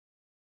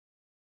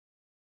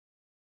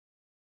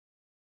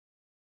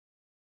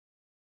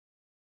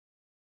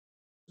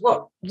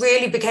what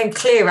really became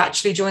clear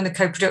actually during the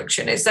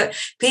co-production is that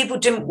people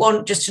didn't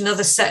want just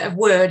another set of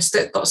words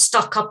that got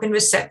stuck up in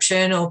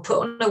reception or put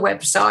on a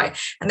website.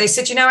 And they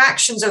said,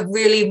 actions are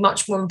really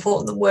much more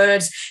important than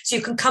words. So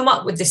you can come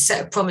up with this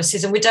set of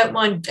promises and we don't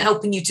mind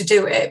helping you to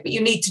do it, but you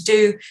need to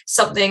do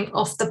something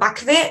off the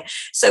back of it.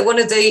 So one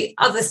of the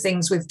other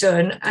things we've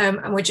done,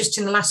 and we're just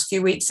in the last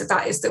few weeks of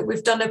that, is that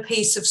we've done a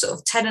piece of sort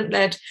of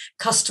tenant-led,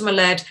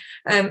 customer-led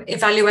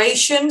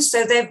evaluation.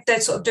 So they're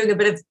sort of doing a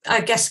bit of,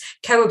 I guess,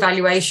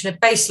 co-evaluation, a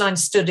baseline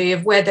study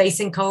of where they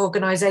think our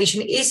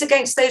organisation is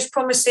against those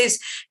promises.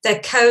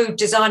 They're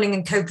co-designing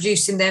and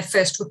co-producing their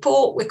first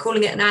report. We're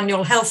calling it an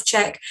annual health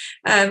check.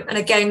 And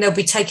again, they'll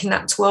be taking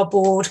that to our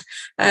board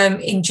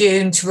in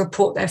June to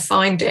report their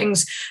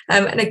findings.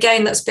 And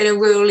again, that's been a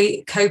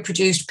really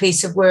co-produced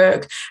piece of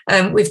work.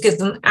 We've given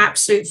them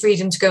absolute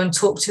freedom to go and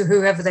talk to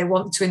whoever they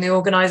want to in the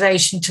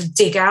organisation to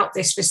dig out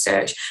this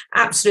research,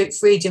 absolute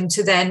freedom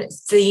to then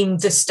theme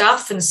the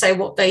stuff and say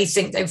what they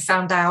think they've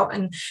found out,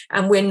 and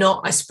we're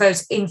not, I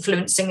suppose,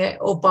 influencing it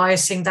or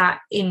biasing that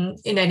in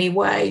any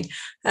way.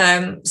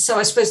 So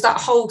I suppose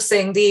that whole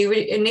thing,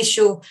 the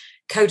initial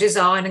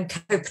co-design and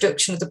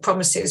co-production of the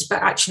promises,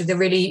 but actually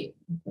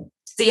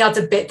the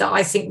other bit that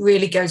I think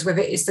really goes with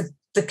it is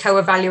the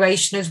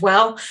co-evaluation as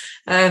well.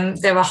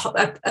 They're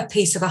a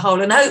piece of a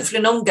whole, and hopefully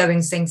an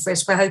ongoing thing for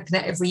us. We're hoping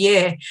that every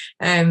year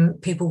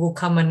people will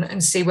come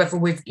and see whether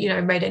we've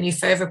made any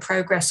further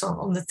progress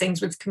on the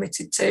things we've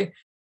committed to.